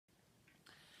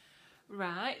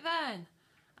Right then,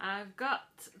 I've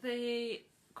got the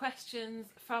questions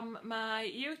from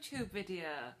my YouTube video.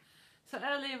 So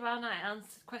earlier on I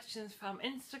answered questions from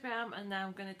Instagram and now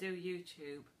I'm going to do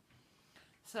YouTube.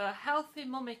 So Healthy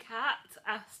Mummy Cat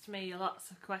asked me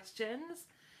lots of questions,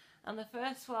 and the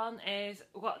first one is,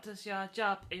 what does your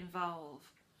job involve?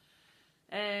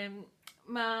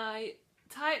 My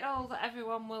title that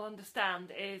everyone will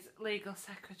understand is legal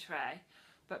secretary,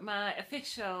 but my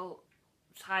official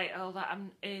title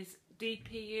is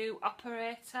DPU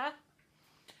operator.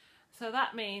 So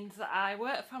that means that I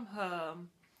work from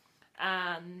home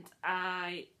and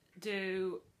I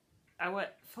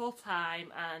work full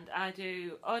time and I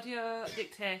do audio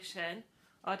dictation,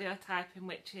 audio typing,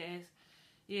 which is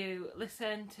you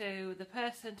listen to the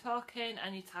person talking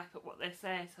and you type up what they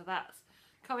say. So that's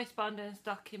correspondence,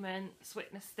 documents,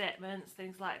 witness statements,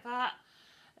 things like that.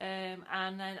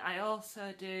 And then I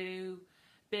also do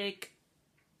big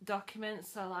documents,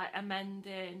 so like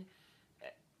amending,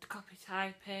 copy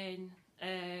typing,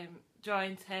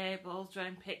 drawing tables,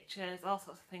 drawing pictures, all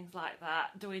sorts of things like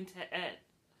that.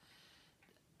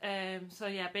 So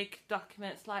yeah, big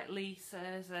documents like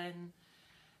leases and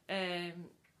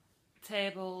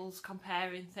tables,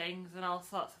 comparing things and all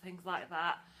sorts of things like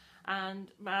that.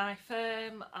 And my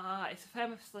firm it's a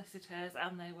firm of solicitors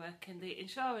and they work in the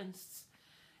insurance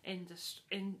industry.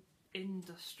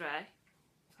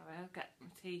 Sorry, I'll get my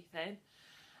teeth in.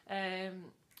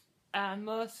 And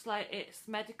mostly it's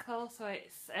medical, so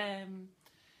it's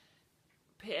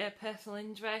personal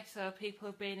injury, so people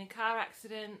who've been in car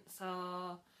accidents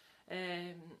or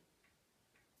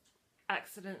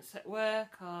accidents at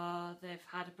work, or they've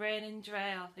had a brain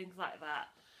injury or things like that.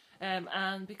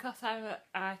 And because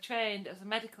I trained as a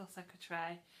medical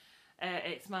secretary,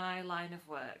 it's my line of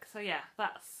work. So yeah,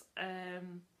 that's a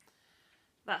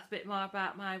bit more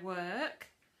about my work.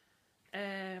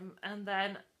 And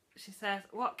then she says,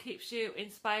 what keeps you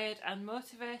inspired and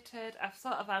motivated? I've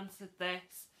sort of answered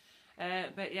this,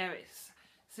 but yeah, it's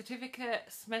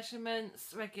certificates,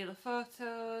 measurements, regular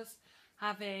photos,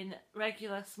 having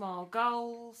regular small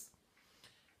goals,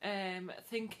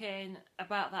 thinking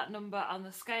about that number on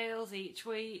the scales each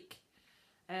week,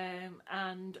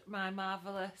 and my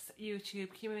marvellous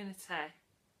YouTube community.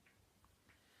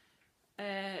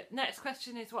 Next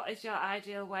question is, what is your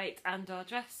ideal weight and or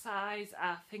dress size?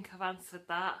 I think I've answered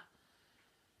that.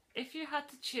 If you had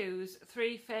to choose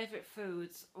 3 favourite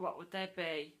foods, what would they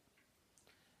be?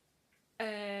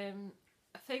 I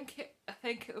think it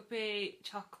would be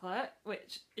chocolate,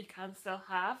 which you can still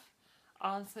have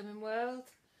on Slimming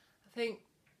World. I think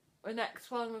the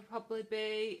next one would probably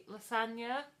be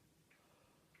lasagna.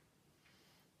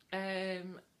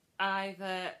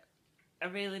 Either a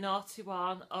really naughty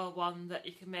one or one that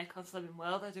you can make on Slimming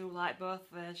World. I do like both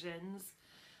versions.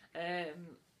 The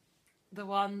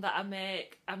one that I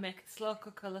make a slow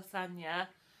cooker lasagna,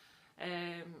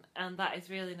 and that is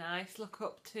really nice. Look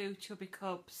up to Chubby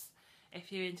Cubs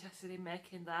if you're interested in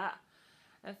making that.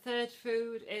 A third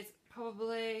food is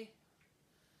probably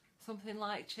something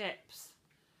like chips.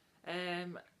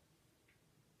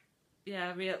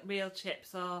 Yeah, real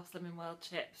chips or Slimming World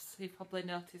chips. You've probably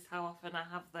noticed how often I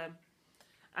have them.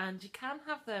 And you can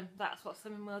have them. That's what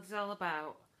Slimming World is all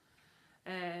about.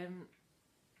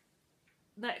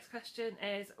 Next question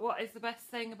is, what is the best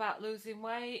thing about losing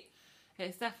weight?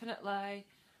 It's definitely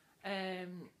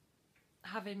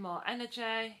having more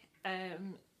energy,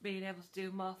 being able to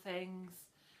do more things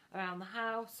around the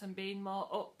house and being more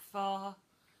up for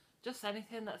just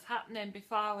anything that's happening.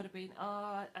 Before I would have been,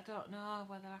 oh, I don't know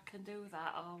whether I can do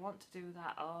that or I want to do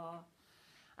that, or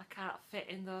I can't fit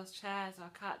in those chairs, or I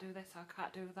can't do this, or I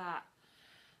can't do that.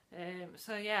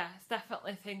 So yeah, it's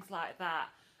definitely things like that.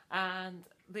 And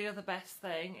the other best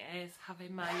thing is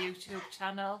having my YouTube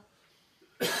channel.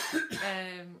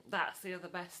 That's the other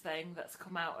best thing that's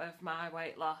come out of my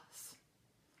weight loss.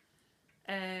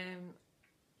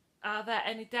 Are there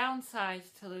any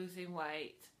downsides to losing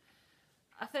weight?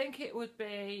 I think it would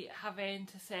be having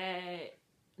to say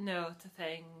no to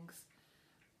things.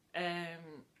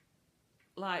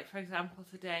 Like for example,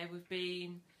 today we've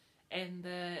been in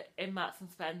Marks and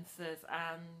Spencer's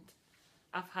and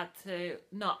I've had to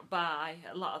not buy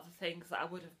a lot of the things that I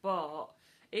would have bought,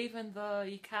 even though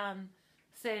you can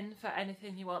sin for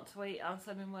anything you want to eat on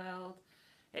Slimming World.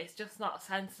 It's just not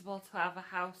sensible to have a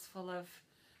house full of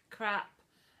crap.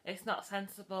 It's not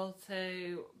sensible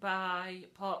to buy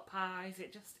pork pies.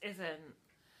 It just isn't.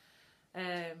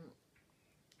 And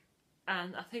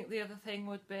I think the other thing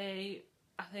would be,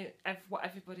 I think what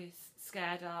everybody's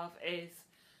scared of is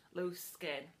loose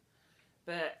skin.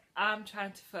 But I'm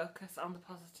trying to focus on the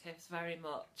positives very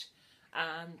much.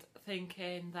 and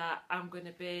thinking that I'm going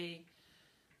to be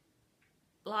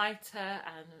lighter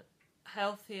and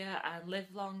healthier and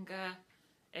live longer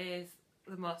is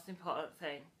the most important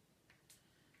thing.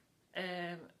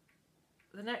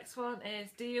 The next one is,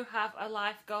 do you have a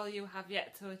life goal you have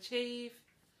yet to achieve?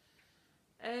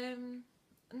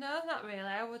 No, not really.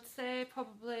 I would say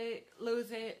probably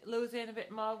losing a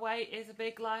bit more weight is a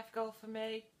big life goal for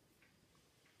me.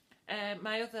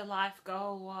 My other life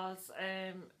goal was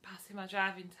passing my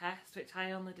driving test, which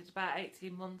I only did about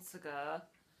 18 months ago.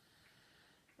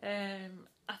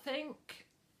 I think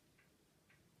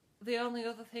the only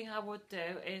other thing I would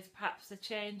do is perhaps a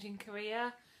change in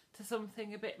career to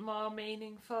something a bit more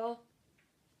meaningful.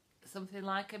 Something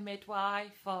like a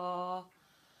midwife or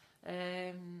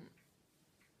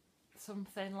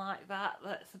something like that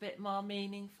that's a bit more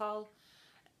meaningful.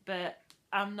 But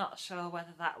I'm not sure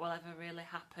whether that will ever really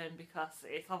happen, because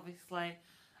it's obviously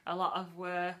a lot of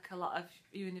work, a lot of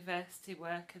university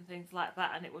work and things like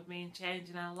that, and it would mean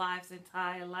changing our lives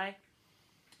entirely.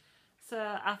 So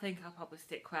I think I'll probably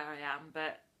stick where I am,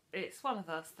 but it's one of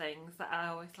those things that I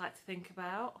always like to think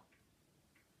about.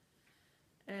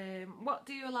 What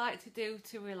do you like to do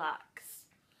to relax?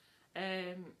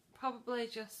 Probably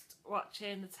just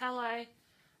watching the telly.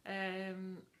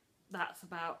 That's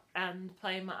about, and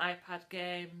playing my iPad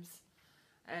games.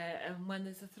 And when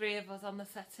there's the three of us on the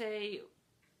settee,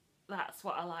 that's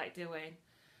what I like doing.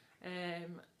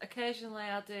 Occasionally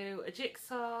I'll do a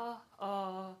jigsaw,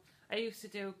 or I used to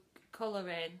do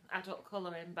colouring, adult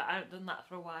colouring, but I haven't done that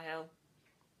for a while.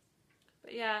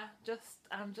 But yeah,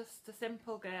 I'm just a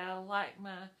simple girl, like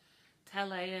my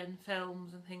telly and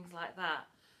films and things like that.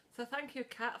 So thank you,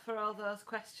 Kat, for all those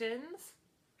questions.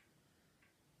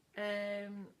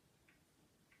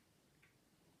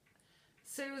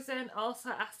 Susan also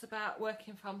asked about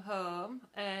working from home.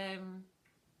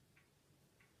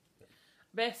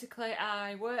 Basically,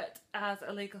 I worked as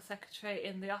a legal secretary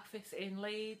in the office in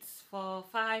Leeds for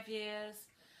 5 years,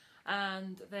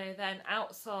 and they then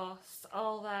outsourced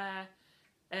all their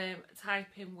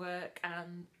typing work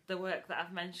and the work that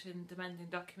I've mentioned, amending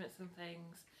documents and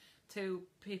things, to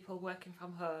people working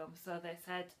from home. So they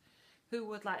said, who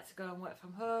would like to go and work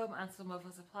from home? And some of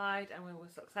us applied and we were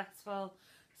successful,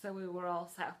 so we were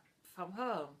all set up from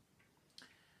home.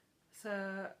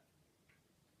 So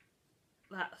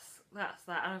that's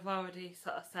that, and I've already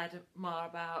sort of said more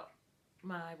about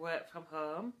my work from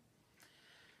home.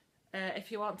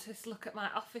 If you want to look at my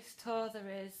office tour, there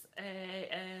is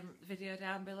a video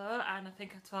down below, and I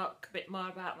think I talk a bit more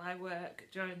about my work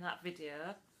during that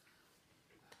video.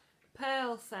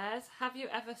 Pearl says, have you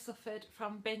ever suffered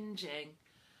from binging?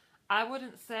 I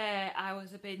wouldn't say I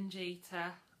was a binge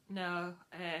eater, no.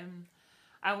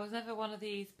 I was never one of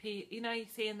these people, you know, you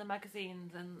see in the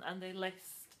magazines and they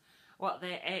list what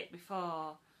they ate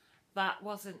before. That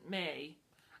wasn't me.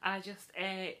 I just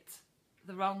ate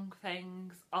the wrong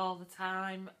things all the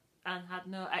time and had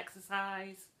no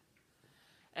exercise.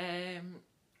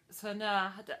 So no,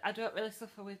 I don't really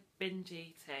suffer with binge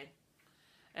eating.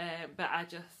 But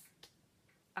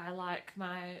I like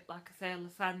my, like I say,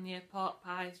 lasagna, pork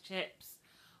pies, chips,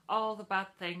 all the bad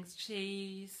things,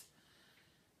 cheese,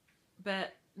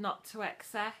 but not to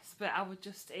excess. But I would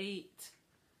just eat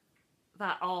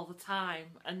that all the time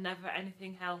and never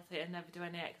anything healthy and never do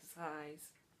any exercise.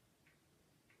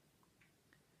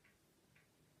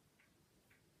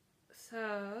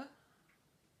 So,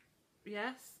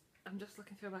 yes, I'm just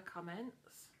looking through my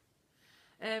comments.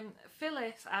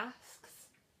 Phyllis asks,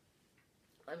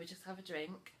 let me just have a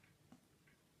drink.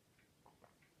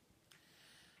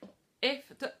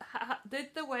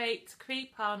 Did the weight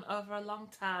creep on over a long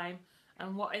time,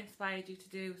 and what inspired you to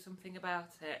do something about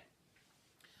it?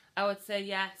 I would say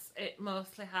yes, it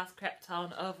mostly has crept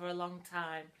on over a long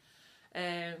time.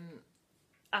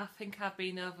 I think I've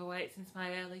been overweight since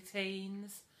my early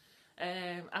teens.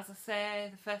 As I say,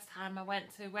 the first time I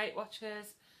went to Weight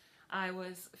Watchers, I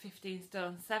was 15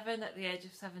 stone 7 at the age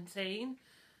of 17.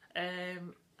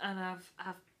 And I've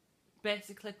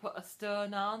basically put a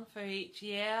stone on for each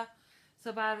year.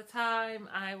 So by the time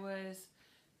I was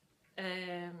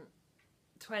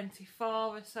 24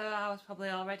 or so, I was probably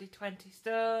already 20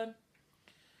 stone.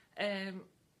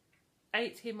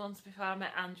 18 months before I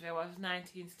met Andrew, I was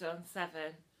 19 stone 7.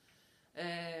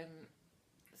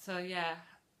 So yeah,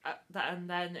 and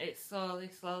then it slowly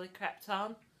crept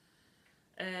on.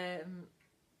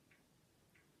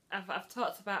 I've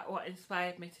talked about what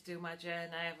inspired me to do my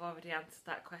journey. I've already answered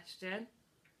that question.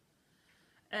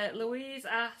 Louise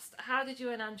asked, how did you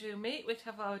and Andrew meet? Which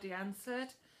I've already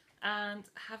answered. And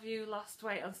have you lost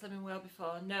weight on Slimming World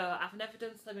before? No, I've never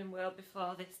done Slimming World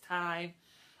before this time.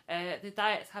 The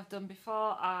diets I've done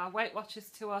before are Weight Watchers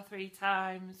 2 or 3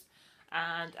 times,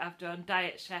 and I've done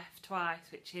Diet Chef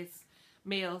twice, which is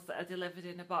meals that are delivered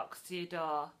in a box to your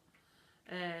door.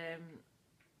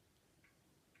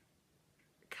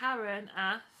 Karen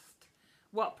asked,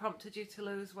 what prompted you to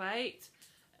lose weight?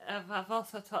 I've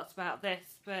also talked about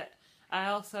this, but I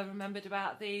also remembered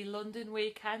about the London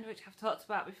weekend, which I've talked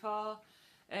about before.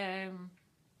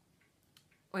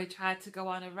 We tried to go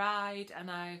on a ride and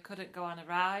I couldn't go on a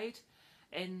ride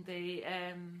in the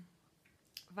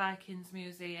Vikings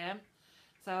Museum.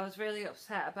 So I was really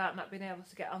upset about not being able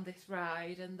to get on this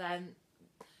ride, and then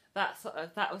that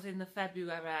was in the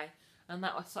February, and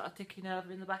that was sort of ticking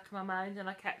over in the back of my mind, and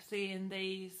I kept seeing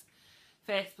these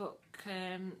Facebook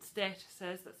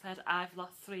statuses that said I've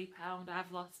lost £3,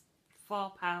 I've lost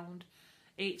 £4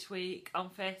 each week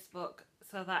on Facebook,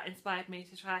 so that inspired me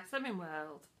to try Slimming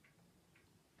World.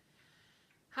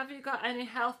 Have you got any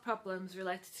health problems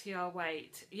related to your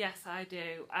weight? Yes, I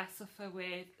do. I suffer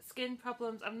with skin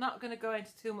problems. I'm not going to go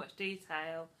into too much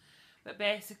detail, but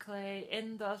basically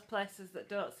in those places that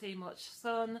don't see much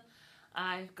sun,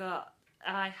 I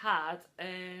had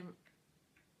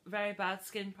very bad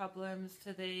skin problems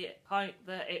to the point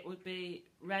that it would be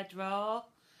red raw,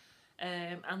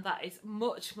 and that is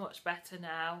much better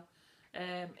now,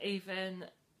 even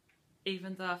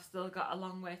though I've still got a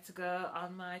long way to go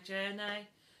on my journey.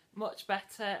 Much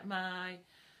better. My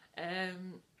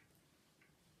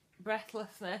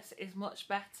breathlessness is much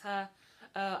better,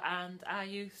 and I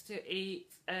used to eat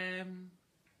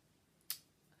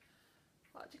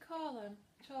what do you call them?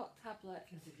 Chalk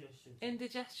tablets.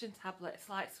 Indigestion tablets,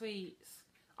 like sweets.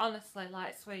 Honestly,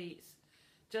 like sweets.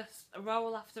 Just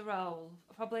roll after roll.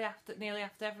 Probably nearly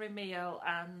after every meal,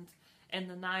 and in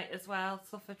the night as well.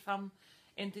 Suffered from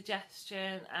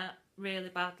indigestion really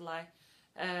badly,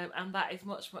 and that is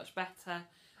much better.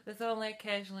 There's only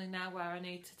occasionally now where I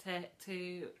need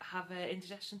to have an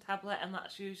indigestion tablet, and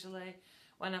that's usually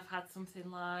when I've had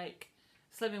something like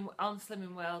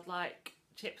Slimming World, like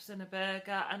chips and a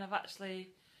burger, and I've actually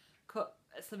cut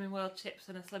Slimming World chips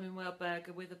and a Slimming World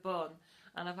burger with a bun,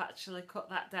 and I've actually cut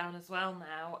that down as well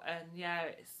now. And yeah,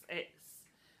 it's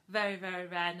very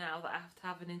rare now that I have to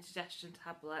have an indigestion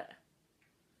tablet.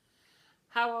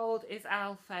 How old is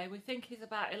Alfie? We think he's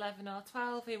about 11 or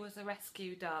 12. He was a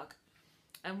rescue dog,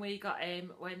 and we got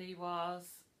him when he was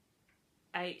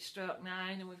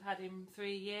 8/9, and we've had him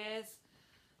 3 years.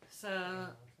 So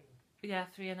yeah,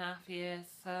 3.5 years.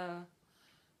 So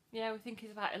yeah, we think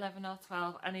he's about 11 or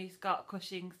 12, and he's got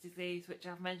Cushing's disease, which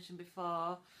I've mentioned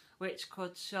before, which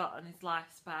could shorten his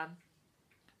lifespan.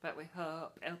 But we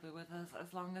hope he'll be with us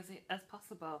as long as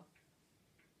possible.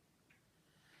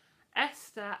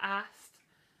 Esther asked,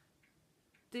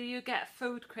 do you get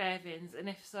food cravings, and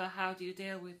if so, how do you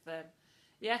deal with them?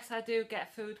 Yes, I do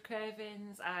get food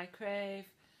cravings. I crave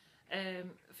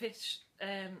fish,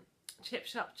 chip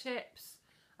shop chips.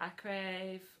 I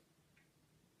crave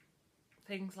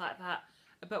things like that.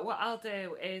 But what I'll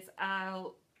do is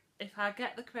if I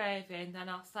get the craving, then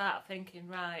I'll start thinking,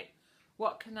 right,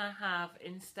 what can I have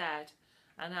instead?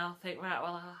 And I'll think, right,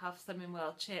 well, I'll have Slimming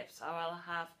World chips, or I'll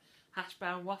have hash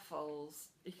brown waffles.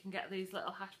 You can get these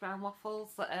little hash brown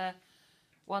waffles that are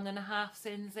 1.5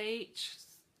 cents each.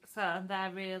 So, and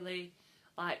they're really,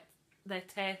 like, they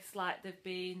taste like they've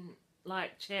been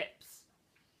like chips.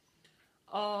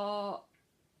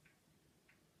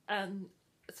 And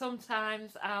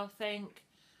sometimes I'll think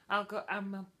I'll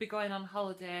be going on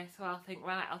holiday, so I'll think,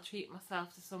 right, I'll treat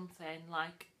myself to something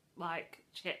like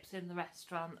chips in the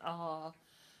restaurant, or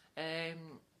a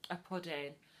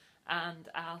pudding, and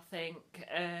I'll think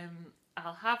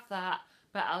I'll have that,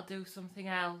 but I'll do something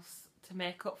else to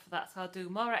make up for that. So I'll do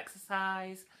more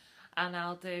exercise, and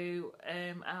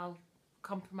I'll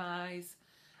compromise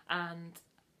and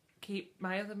keep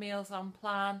my other meals on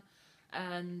plan,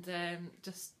 and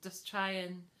just try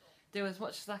and do as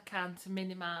much as I can to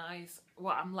minimise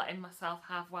what I'm letting myself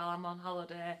have while I'm on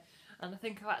holiday. And I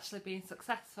think I've actually been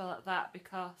successful at that,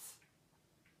 because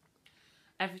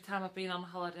every time I've been on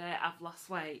holiday I've lost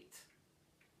weight.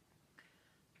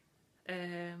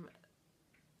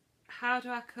 How do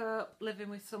I cope living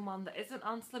with someone that isn't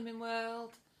on Slimming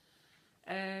World?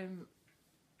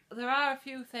 There are a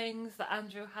few things that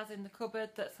Andrew has in the cupboard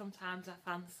that sometimes I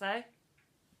fancy.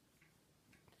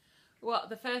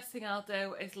 The first thing I'll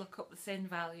do is look up the sin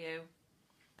value.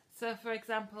 So for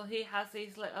example, he has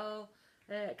these little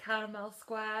caramel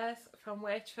squares from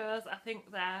Waitrose. I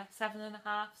think they're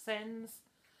 7.5 cents,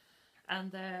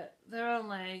 and they're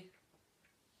only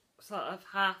sort of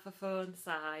half a phone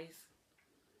size,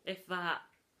 if that,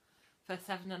 for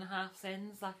 7.5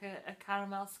 cents, like a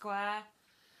caramel square.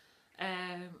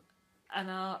 And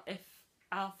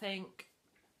I'll think,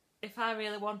 if I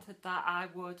really wanted that, I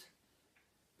would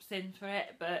sin for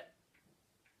it, but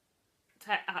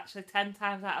actually 10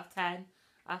 times out of 10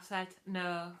 I've said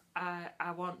no,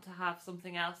 I want to have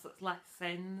something else that's less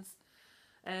sins.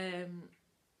 And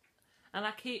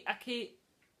he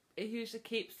usually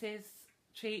keeps his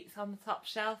treats on the top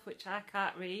shelf, which I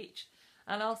can't reach,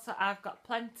 and also I've got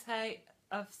plenty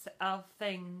of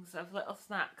things, of little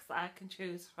snacks that I can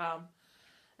choose from,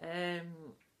 that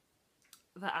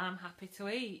I'm happy to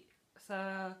eat.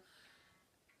 So,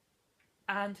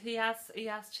 and he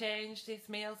has changed his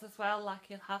meals as well. Like,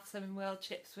 he'll have Slimming World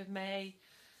chips with me,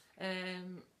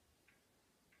 and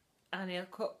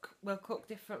we'll cook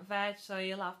different veg. So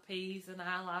he'll have peas and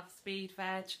I'll have speed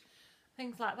veg,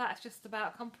 things like that. It's just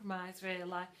about compromise,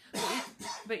 really.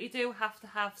 But you do have to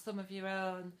have some of your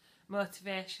own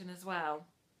motivation as well.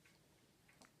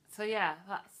 So yeah,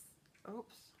 that's,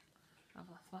 oops, I've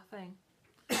lost my thing.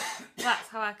 That's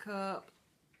how I cope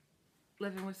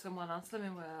living with someone on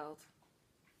Slimming World.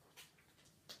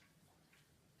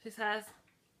 She says,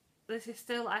 this is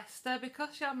still Esther.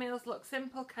 Because your meals look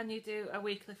simple, can you do a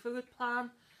weekly food plan?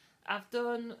 I've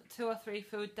done 2 or 3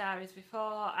 food diaries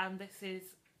before, and this is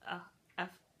a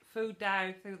food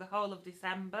diary through the whole of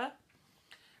December.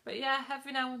 But yeah,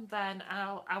 every now and then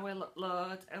I will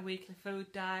upload a weekly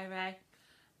food diary.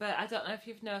 But I don't know if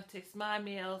you've noticed, my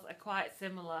meals are quite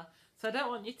similar. So I don't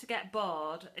want you to get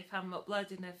bored if I'm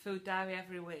uploading a food diary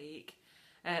every week.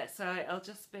 So it'll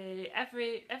just be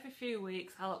every few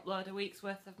weeks I'll upload a week's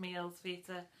worth of meals for you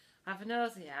to have a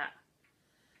nosy at.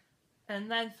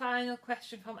 And then final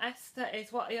question from Esther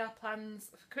is, what are your plans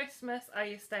for Christmas? Are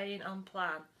you staying on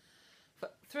plan?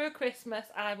 Through Christmas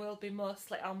I will be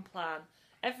mostly on plan.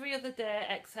 Every other day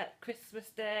except Christmas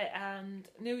Day and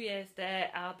New Year's Day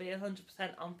I'll be 100%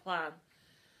 on plan.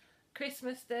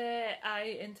 Christmas Day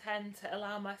I intend to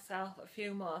allow myself a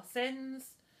few more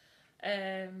sins.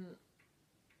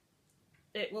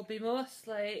 It will be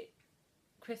mostly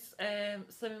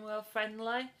Slimming World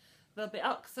friendly. There'll be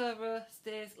OXO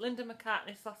roasties, Linda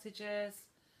McCartney sausages.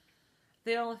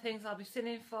 The only things I'll be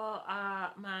sinning for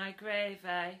are my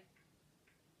gravy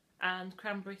and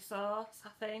cranberry sauce, I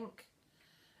think.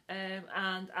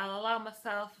 And I'll allow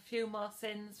myself a few more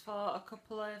sins for a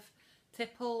couple of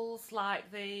tipples,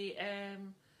 like the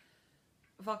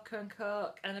vodka and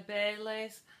coke and a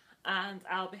Baileys. And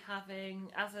I'll be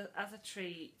having, as a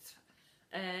treat,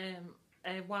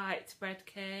 a white bread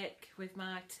cake with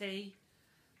my tea.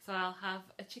 So I'll have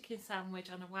a chicken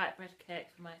sandwich on a white bread cake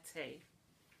for my tea.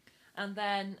 And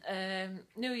then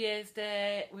New Year's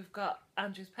Day we've got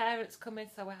Andrew's parents coming,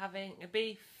 so we're having a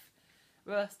beef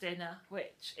roast dinner,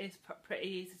 which is pretty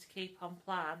easy to keep on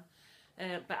plan.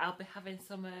 But I'll be having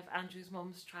some of Andrew's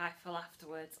mum's trifle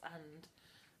afterwards, and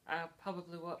I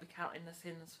probably won't be counting the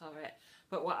sins for it.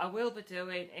 But what I will be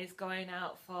doing is going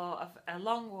out for a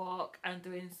long walk and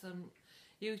doing some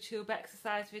YouTube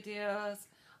exercise videos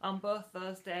on both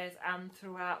those days and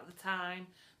throughout the time,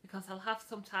 because I'll have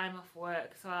some time off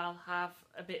work, so I'll have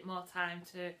a bit more time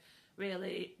to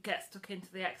really get stuck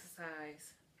into the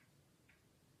exercise.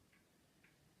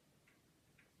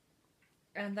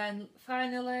 And then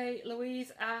finally,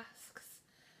 Louise asks,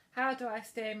 how do I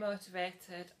stay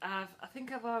motivated? I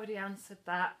think I've already answered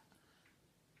that.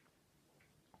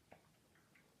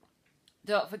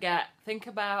 Don't forget, think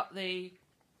about the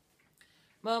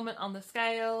moment on the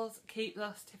scales, keep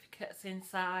those certificates in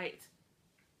sight.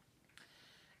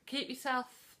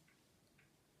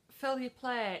 Fill your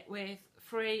plate with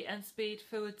free and speed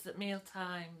foods at meal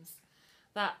times.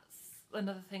 That's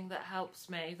another thing that helps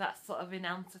me. That's sort of in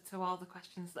answer to all the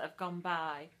questions that have gone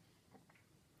by.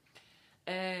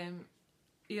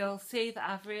 You'll see that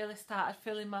I've really started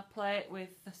filling my plate with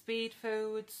the speed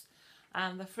foods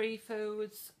and the free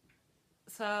foods.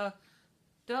 So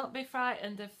don't be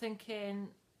frightened of thinking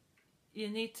you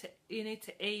need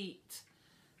to eat,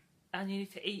 and you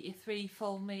need to eat your 3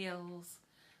 full meals.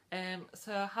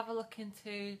 So have a look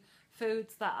into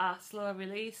foods that are slow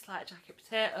release, like jacket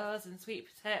potatoes and sweet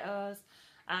potatoes,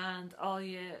 and all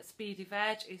your speedy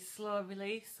veg is slow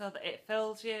release so that it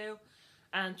fills you,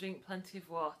 and drink plenty of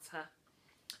water.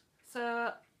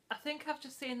 So I think I've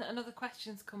just seen that another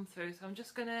question's come through, so I'm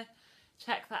just going to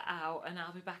check that out and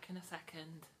I'll be back in a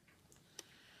second.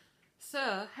 So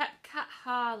Hepcat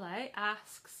Harley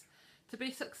asks, to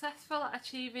be successful at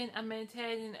achieving and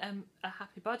maintaining a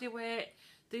happy body weight,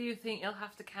 do you think you'll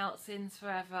have to count sins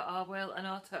forever, or will an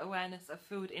auto-awareness of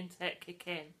food intake kick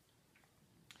in?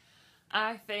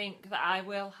 I think that I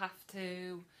will have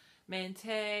to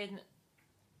maintain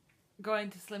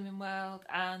going to Slimming World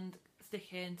and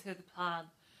sticking to the plan.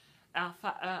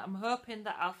 I'm hoping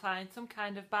that I'll find some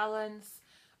kind of balance,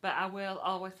 but I will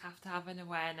always have to have an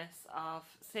awareness of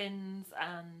sins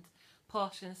and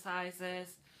portion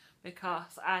sizes,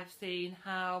 because I've seen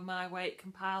how my weight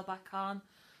can pile back on.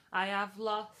 I have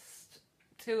lost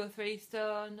 2 or 3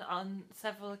 stone on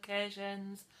several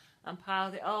occasions and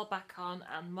piled it all back on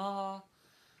and more.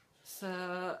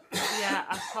 So yeah,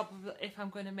 I probably, if I'm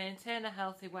going to maintain a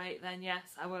healthy weight, then yes,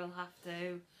 I will have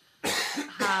to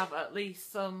have at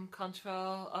least some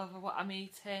control over what I'm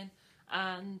eating,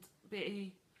 and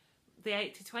the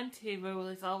 80-20 rule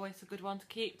is always a good one to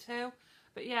keep to.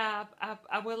 But yeah,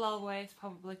 I will always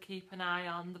probably keep an eye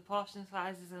on the portion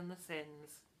sizes and the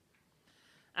sins.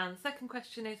 And the second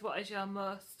question is, what is your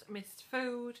most missed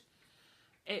food?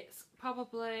 It's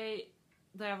probably,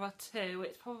 there are 2.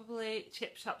 It's probably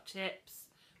chip shop chips,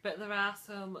 but there are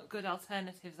some good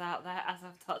alternatives out there, as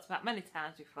I've talked about many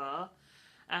times before.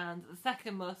 And the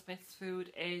second most missed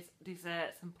food is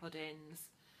desserts and puddings.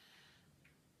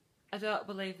 I don't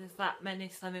believe there's that many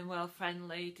Slimming World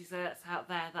friendly desserts out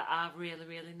there that are really,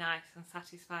 really nice and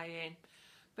satisfying.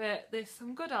 But there's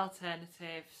some good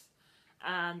alternatives,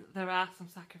 and there are some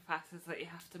sacrifices that you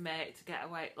have to make to get a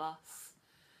weight loss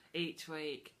each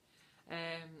week.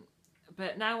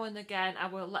 But now and again I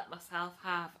will let myself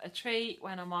have a treat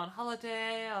when I'm on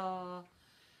holiday,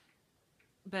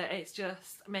 but it's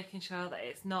just making sure that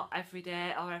it's not every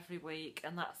day or every week,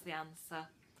 and that's the answer.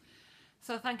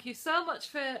 So thank you so much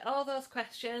for all those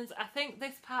questions. I think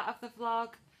this part of the vlog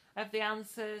of the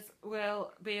answers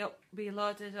will be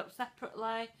loaded up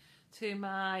separately to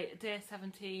my day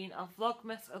 17 of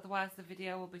Vlogmas, otherwise the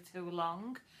video will be too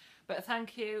long. But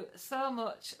thank you so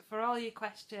much for all your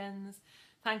questions.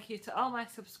 Thank you to all my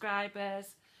subscribers.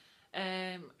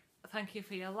 Thank you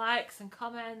for your likes and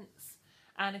comments.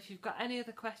 And if you've got any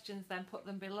other questions, then put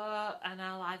them below and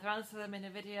I'll either answer them in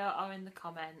a video or in the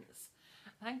comments.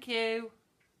 Thank you.